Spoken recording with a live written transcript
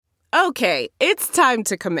Okay, it's time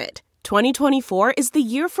to commit. 2024 is the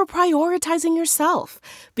year for prioritizing yourself.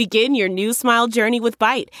 Begin your new smile journey with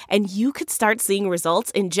Byte, and you could start seeing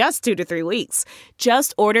results in just 2 to 3 weeks.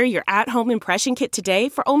 Just order your at-home impression kit today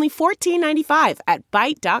for only $14.95 at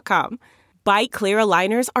Byte.com. Byte Clear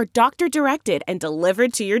aligners are doctor-directed and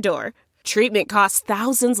delivered to your door. Treatment costs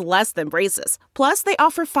thousands less than braces. Plus, they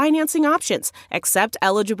offer financing options, accept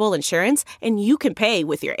eligible insurance, and you can pay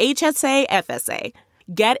with your HSA FSA.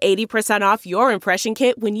 Get 80% off your impression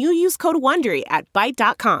kit when you use code WONDERY at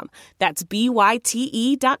Byte.com. That's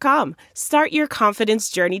BYTE.com. Start your confidence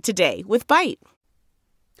journey today with Byte.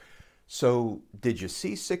 So, did you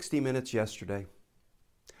see 60 Minutes yesterday?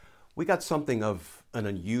 We got something of an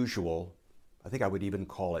unusual, I think I would even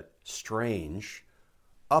call it strange,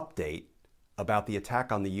 update about the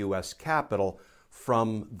attack on the U.S. Capitol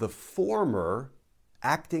from the former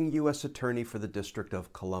acting U.S. Attorney for the District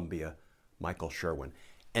of Columbia, Michael Sherwin.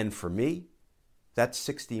 And for me, that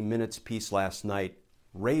 60 Minutes piece last night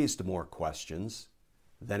raised more questions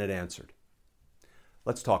than it answered.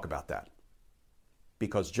 Let's talk about that.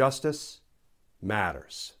 Because justice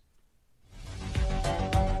matters.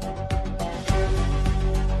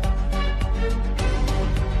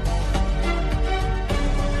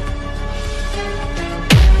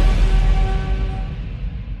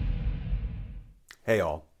 Hey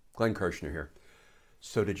all, Glenn Kirshner here.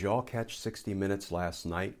 So did y'all catch 60 Minutes last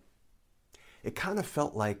night? It kind of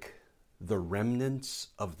felt like the remnants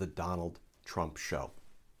of the Donald Trump show.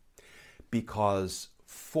 Because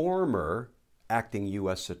former acting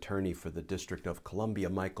U.S. Attorney for the District of Columbia,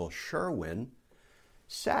 Michael Sherwin,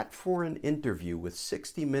 sat for an interview with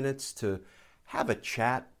 60 Minutes to have a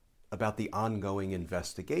chat about the ongoing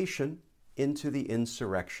investigation into the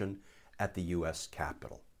insurrection at the U.S.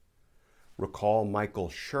 Capitol. Recall Michael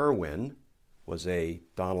Sherwin was a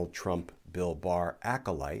Donald Trump Bill Barr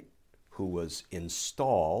acolyte who was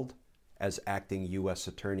installed as acting U.S.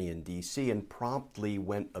 Attorney in D.C. and promptly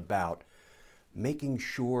went about making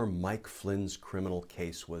sure Mike Flynn's criminal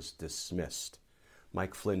case was dismissed.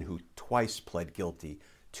 Mike Flynn, who twice pled guilty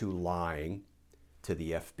to lying to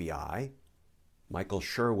the FBI, Michael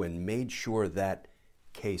Sherwin made sure that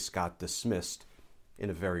case got dismissed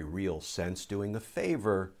in a very real sense, doing a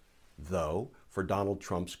favor, though, for Donald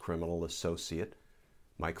Trump's criminal associate,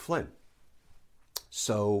 Mike Flynn.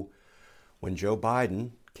 So when Joe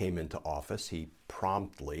Biden came into office, he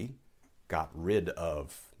promptly got rid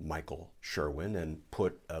of Michael Sherwin and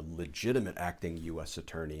put a legitimate acting U.S.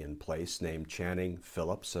 attorney in place named Channing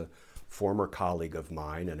Phillips, a former colleague of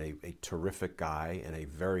mine and a terrific guy and a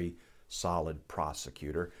very solid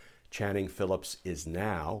prosecutor. Channing Phillips is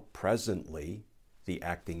now presently the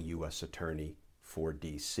acting U.S. attorney for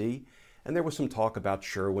D.C., and there was some talk about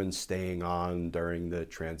Sherwin staying on during the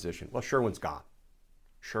transition. Well, Sherwin's gone.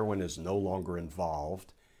 Sherwin is no longer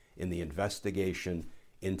involved in the investigation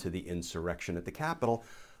into the insurrection at the Capitol,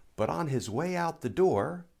 but on his way out the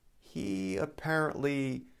door, he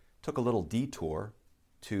apparently took a little detour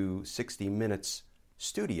to 60 Minutes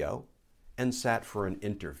studio and sat for an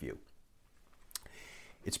interview.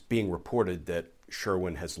 It's being reported that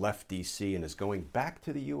Sherwin has left D.C. and is going back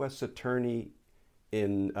to the U.S. Attorney's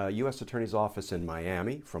office in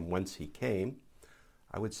Miami, from whence he came.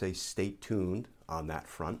 I would say stay tuned on that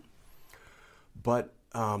front. But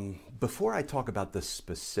before I talk about the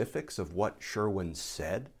specifics of what Sherwin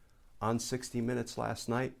said on 60 Minutes last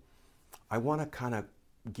night, I want to kind of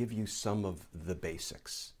give you some of the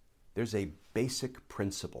basics. There's a basic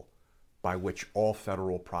principle by which all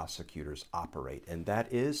federal prosecutors operate, and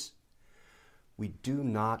that is we do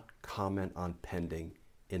not comment on pending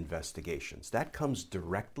investigations. That comes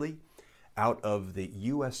directly out of the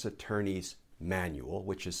U.S. Attorney's Manual,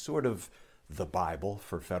 which is sort of the Bible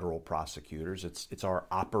for federal prosecutors. It's our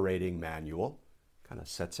operating manual, kind of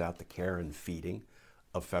sets out the care and feeding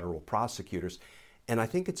of federal prosecutors. And I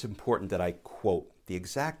think it's important that I quote the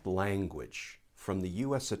exact language from the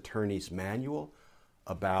U.S. Attorney's Manual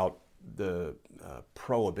about the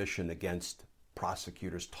prohibition against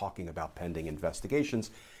prosecutors talking about pending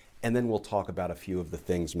investigations, and then we'll talk about a few of the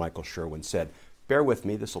things Michael Sherwin said. Bear with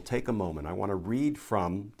me, this will take a moment. I want to read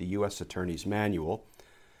from the U.S. Attorney's Manual,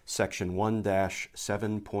 Section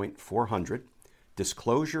 1-7.400,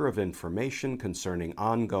 Disclosure of Information Concerning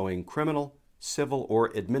Ongoing Criminal, Civil,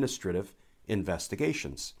 or Administrative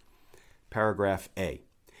Investigations. Paragraph A.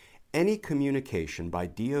 Any communication by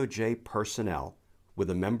DOJ personnel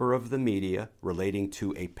with a member of the media relating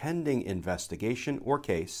to a pending investigation or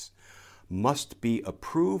case must be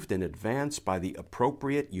approved in advance by the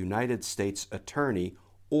appropriate United States Attorney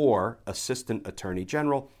or Assistant Attorney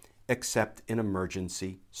General, except in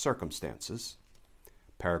emergency circumstances.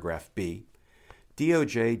 Paragraph B,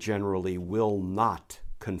 DOJ generally will not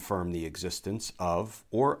confirm the existence of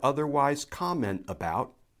or otherwise comment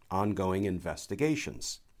about ongoing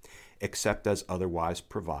investigations, except as otherwise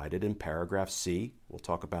provided in Paragraph C. We'll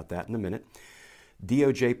talk about that in a minute.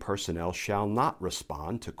 DOJ personnel shall not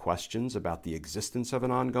respond to questions about the existence of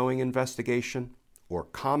an ongoing investigation or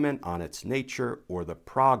comment on its nature or the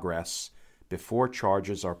progress before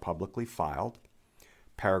charges are publicly filed.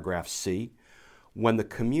 Paragraph C. When the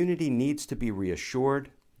community needs to be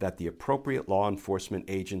reassured that the appropriate law enforcement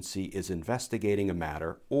agency is investigating a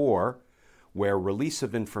matter or where release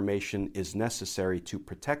of information is necessary to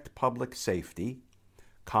protect public safety,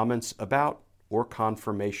 comments about or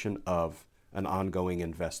confirmation of an ongoing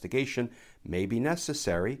investigation may be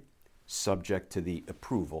necessary, subject to the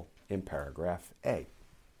approval in Paragraph A.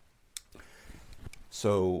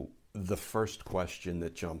 So the first question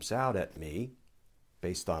that jumps out at me,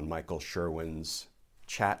 based on Michael Sherwin's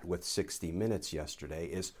chat with 60 Minutes yesterday,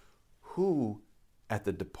 is who at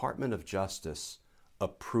the Department of Justice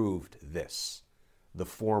approved this? The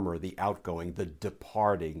former, the outgoing, the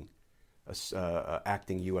departing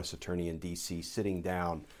acting U.S. Attorney in D.C. sitting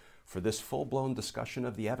down for this full-blown discussion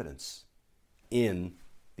of the evidence in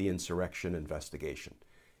the insurrection investigation.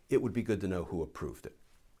 It would be good to know who approved it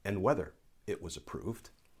and whether it was approved.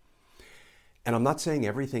 And I'm not saying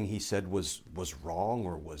everything he said was wrong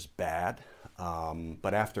or was bad,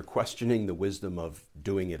 but after questioning the wisdom of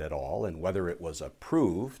doing it at all and whether it was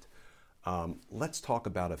approved, let's talk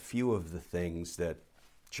about a few of the things that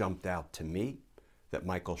jumped out to me that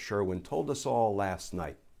Michael Sherwin told us all last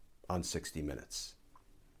night on 60 Minutes.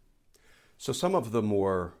 So some of the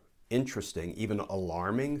more interesting, even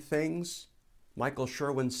alarming things Michael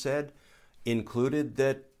Sherwin said included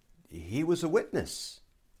that he was a witness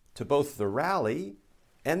to both the rally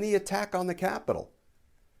and the attack on the Capitol.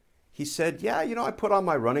 He said, yeah, I put on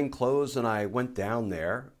my running clothes and I went down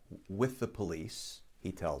there with the police,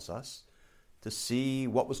 he tells us, to see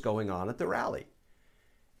what was going on at the rally.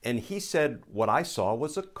 And he said, what I saw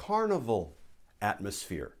was a carnival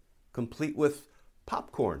atmosphere, complete with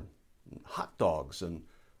popcorn, and hot dogs, and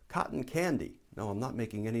cotton candy. No, I'm not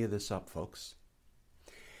making any of this up, folks.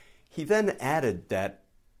 He then added that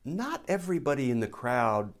not everybody in the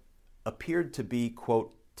crowd appeared to be,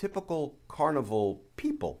 quote, typical carnival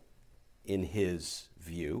people in his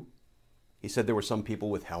view. He said there were some people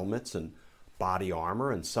with helmets and body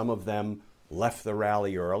armor, and some of them left the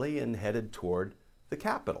rally early and headed toward the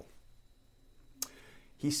Capitol.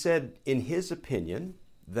 He said, in his opinion,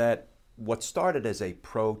 that what started as a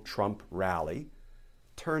pro-Trump rally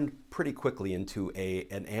turned pretty quickly into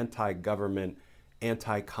an anti-government,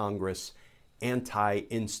 anti-Congress,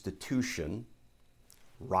 anti-institution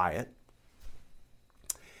riot.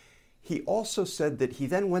 He also said that he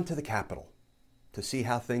then went to the Capitol to see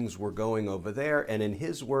how things were going over there, and in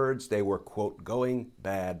his words, they were, quote, going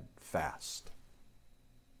bad fast.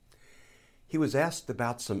 He was asked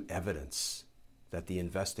about some evidence that the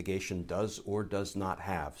investigation does or does not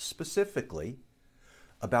have, specifically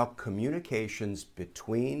about communications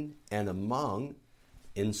between and among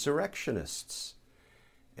insurrectionists.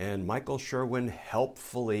 And Michael Sherwin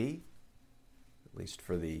helpfully, at least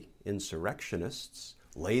for the insurrectionists,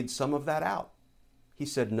 laid some of that out. He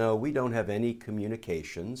said, no, we don't have any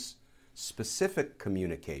communications, specific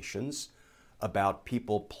communications, about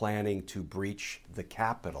people planning to breach the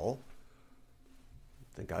Capitol.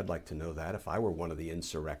 I think I'd like to know that if I were one of the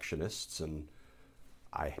insurrectionists and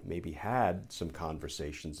I maybe had some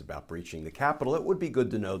conversations about breaching the Capitol. It would be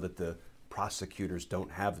good to know that the prosecutors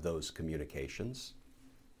don't have those communications.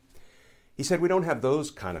 He said, we don't have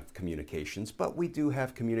those kind of communications, but we do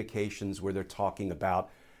have communications where they're talking about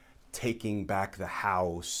taking back the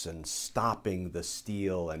House and stopping the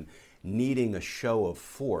steal and needing a show of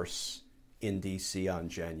force in D.C. on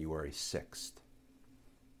January 6th.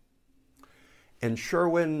 And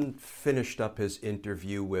Sherwin finished up his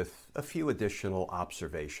interview with a few additional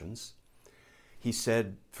observations. He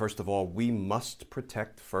said, first of all, we must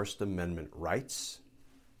protect First Amendment rights.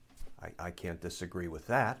 I can't disagree with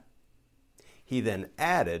that. He then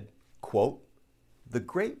added, quote, the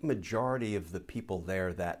great majority of the people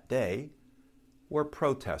there that day were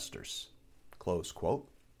protesters, close quote.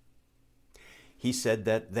 He said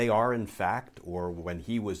that they are in fact, or when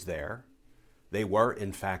he was there, they were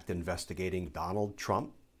in fact investigating Donald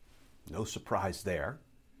Trump. No surprise there.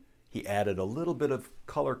 He added a little bit of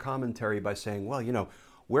color commentary by saying, well,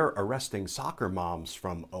 we're arresting soccer moms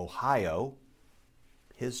from Ohio,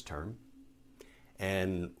 his term.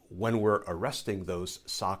 And when we're arresting those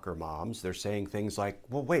soccer moms, they're saying things like,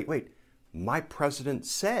 well, wait, my president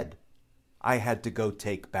said I had to go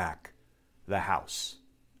take back the House.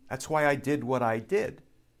 That's why I did what I did.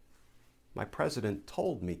 My president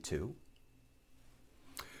told me to.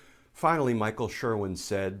 Finally, Michael Sherwin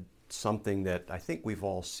said something that I think we've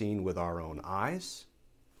all seen with our own eyes,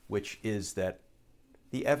 which is that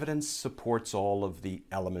the evidence supports all of the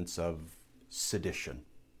elements of sedition.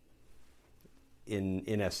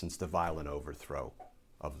 In essence, the violent overthrow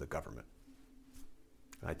of the government.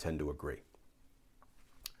 I tend to agree.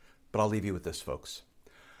 But I'll leave you with this, folks.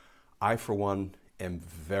 I, for one, am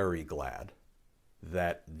very glad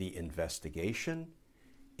that the investigation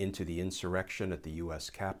into the insurrection at the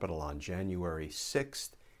U.S. Capitol on January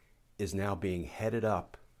 6th is now being headed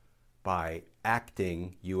up by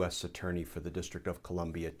acting U.S. Attorney for the District of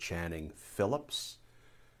Columbia, Channing Phillips,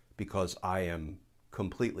 because I am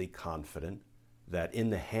completely confident that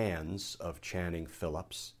in the hands of Channing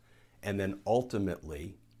Phillips, and then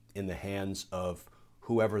ultimately in the hands of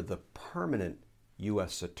whoever the permanent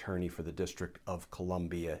U.S. Attorney for the District of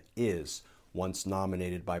Columbia is, once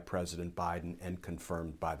nominated by President Biden and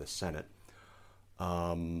confirmed by the Senate,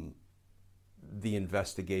 the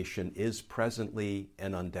investigation is presently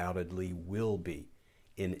and undoubtedly will be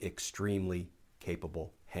in extremely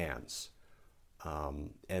capable hands.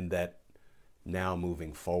 And that now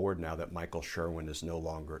moving forward, now that Michael Sherwin is no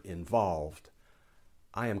longer involved,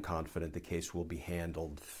 I am confident the case will be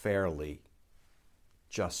handled fairly,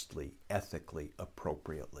 justly, ethically,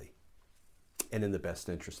 appropriately, and in the best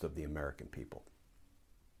interest of the American people.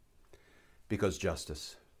 Because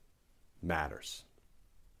justice matters.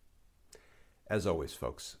 As always,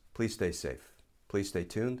 folks, please stay safe, please stay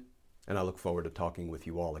tuned, and I look forward to talking with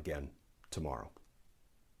you all again tomorrow.